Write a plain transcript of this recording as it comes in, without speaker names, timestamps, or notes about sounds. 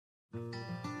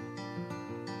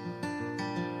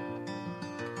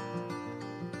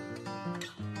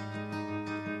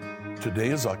Today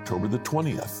is October the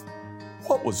 20th.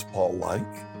 What was Paul like?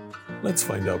 Let's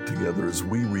find out together as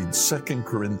we read 2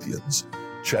 Corinthians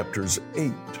chapters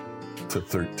 8 to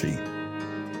 13.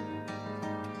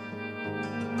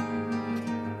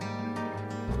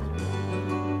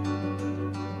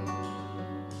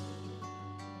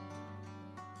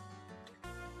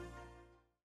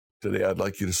 Today I'd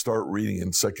like you to start reading in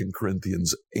 2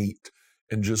 Corinthians 8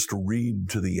 and just read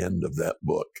to the end of that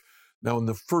book. Now, in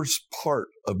the first part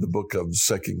of the book of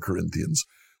 2 Corinthians,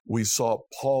 we saw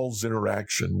Paul's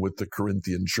interaction with the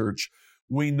Corinthian church.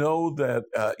 We know that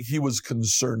he was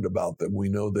concerned about them. We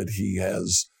know that he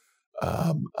has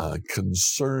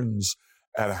concerns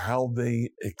at how they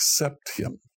accept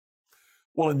him.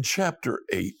 Well, in chapter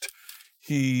 8,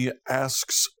 he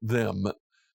asks them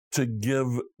to give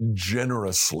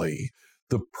generously.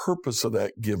 The purpose of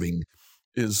that giving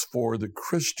is for the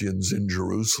Christians in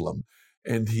Jerusalem,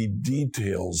 and he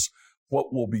details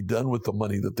what will be done with the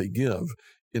money that they give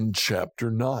in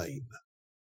chapter 9.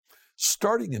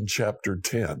 Starting in chapter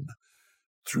 10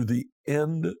 through the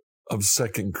end of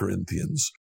 2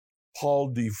 Corinthians,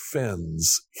 Paul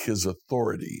defends his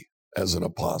authority as an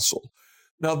apostle.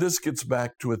 Now, this gets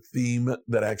back to a theme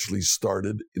that actually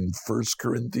started in 1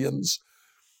 Corinthians.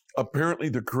 Apparently,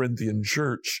 the Corinthian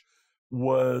church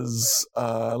was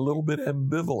a little bit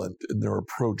ambivalent in their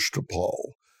approach to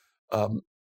Paul.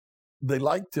 They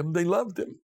liked him, they loved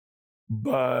him,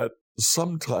 but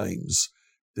sometimes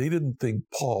they didn't think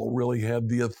Paul really had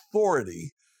the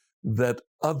authority that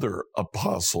other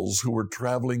apostles who were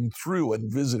traveling through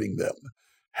and visiting them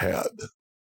had.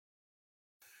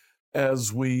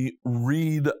 As we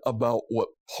read about what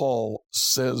Paul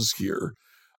says here,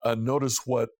 notice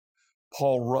what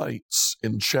Paul writes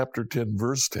in chapter 10,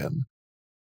 verse 10.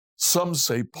 Some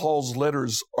say Paul's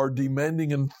letters are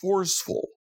demanding and forceful,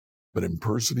 but in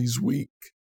person he's weak.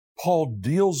 Paul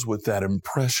deals with that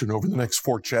impression over the next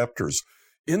 4 chapters.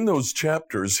 In those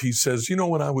chapters, he says,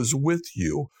 when I was with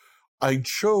you, I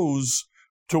chose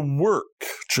to work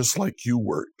just like you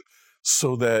worked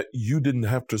so that you didn't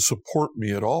have to support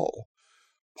me at all.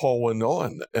 Paul went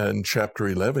on, in chapter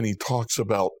 11, he talks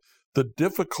about the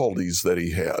difficulties that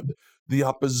he had, the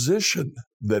opposition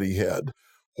that he had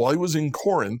while he was in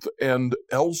Corinth and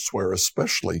elsewhere,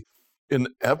 especially in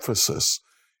Ephesus.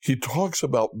 He talks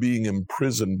about being in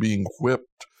prison, being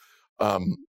whipped,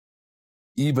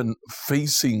 even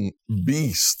facing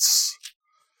beasts.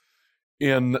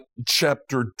 In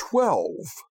chapter 12,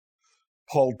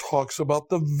 Paul talks about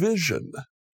the vision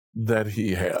that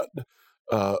he had,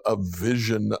 a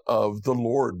vision of the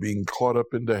Lord being caught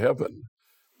up into heaven.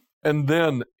 And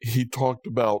then he talked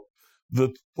about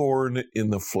the thorn in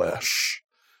the flesh.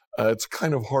 It's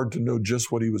kind of hard to know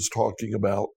just what he was talking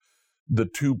about. The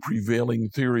 2 prevailing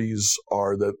theories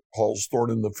are that Paul's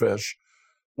thorn in the flesh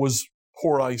was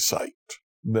poor eyesight,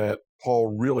 that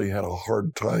Paul really had a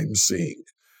hard time seeing.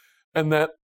 And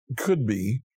that could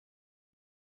be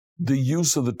the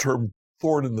use of the term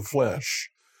thorn in the flesh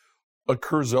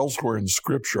occurs elsewhere in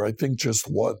Scripture, I think just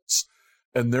once.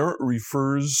 And there it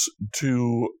refers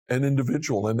to an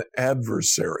individual, an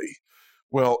adversary.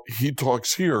 Well, he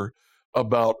talks here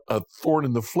about a thorn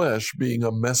in the flesh being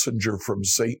a messenger from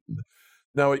Satan.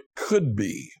 Now, it could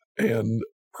be, and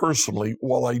personally,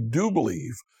 while I do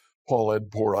believe Paul had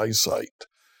poor eyesight,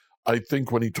 I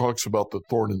think when he talks about the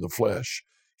thorn in the flesh,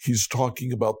 he's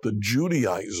talking about the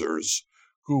Judaizers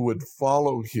who would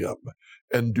follow him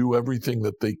and do everything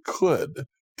that they could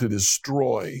to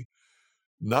destroy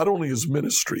not only his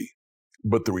ministry,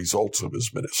 but the results of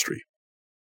his ministry.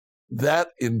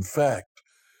 That, in fact,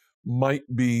 might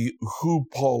be who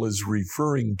Paul is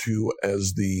referring to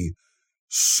as the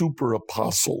super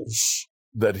apostles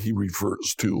that he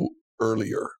refers to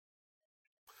earlier.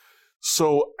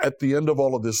 So at the end of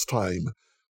all of this time,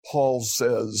 Paul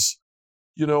says,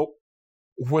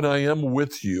 when I am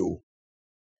with you,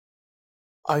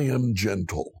 I am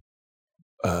gentle.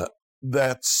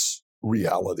 That's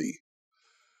reality.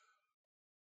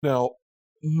 Now,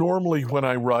 normally when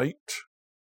I write,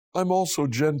 I'm also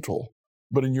gentle,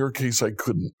 but in your case, I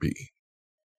couldn't be.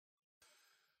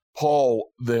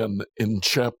 Paul then in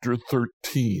chapter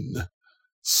 13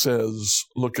 says,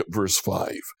 look at verse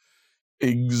 5,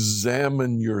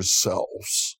 examine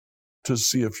yourselves to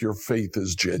see if your faith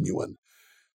is genuine.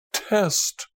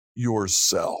 Test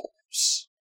yourselves.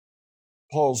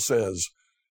 Paul says,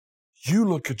 you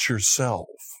look at yourself.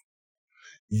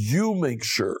 You make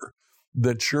sure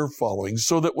that you're following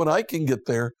so that when I can get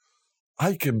there,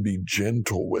 I can be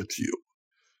gentle with you.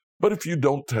 But if you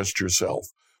don't test yourself,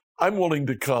 I'm willing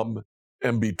to come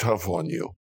and be tough on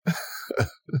you.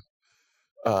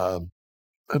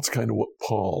 That's kind of what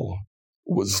Paul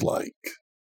was like.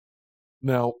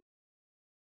 Now,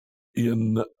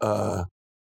 in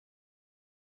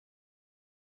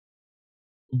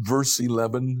verse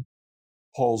 11,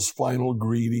 Paul's final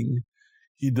greeting,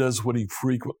 he does what he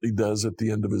frequently does at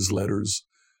the end of his letters,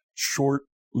 short,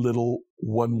 little,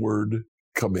 one-word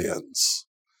commands.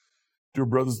 Dear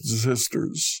brothers and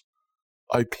sisters,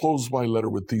 I close my letter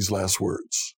with these last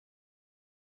words.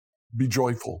 Be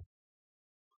joyful.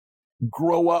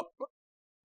 Grow up.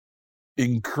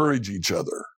 Encourage each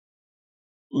other.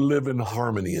 Live in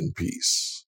harmony and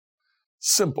peace.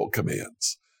 Simple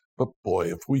commands. But boy,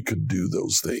 if we could do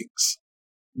those things,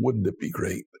 wouldn't it be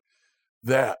great?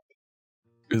 That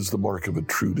is the mark of a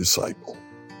true disciple.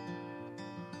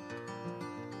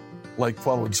 Like,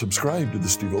 follow, and subscribe to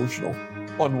this devotional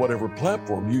on whatever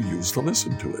platform you use to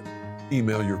listen to it.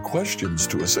 Email your questions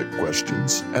to us at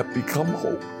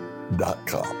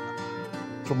questions@becomehope.com.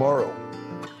 Tomorrow,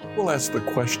 we'll ask the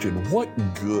question, what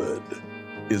good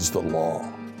is the law?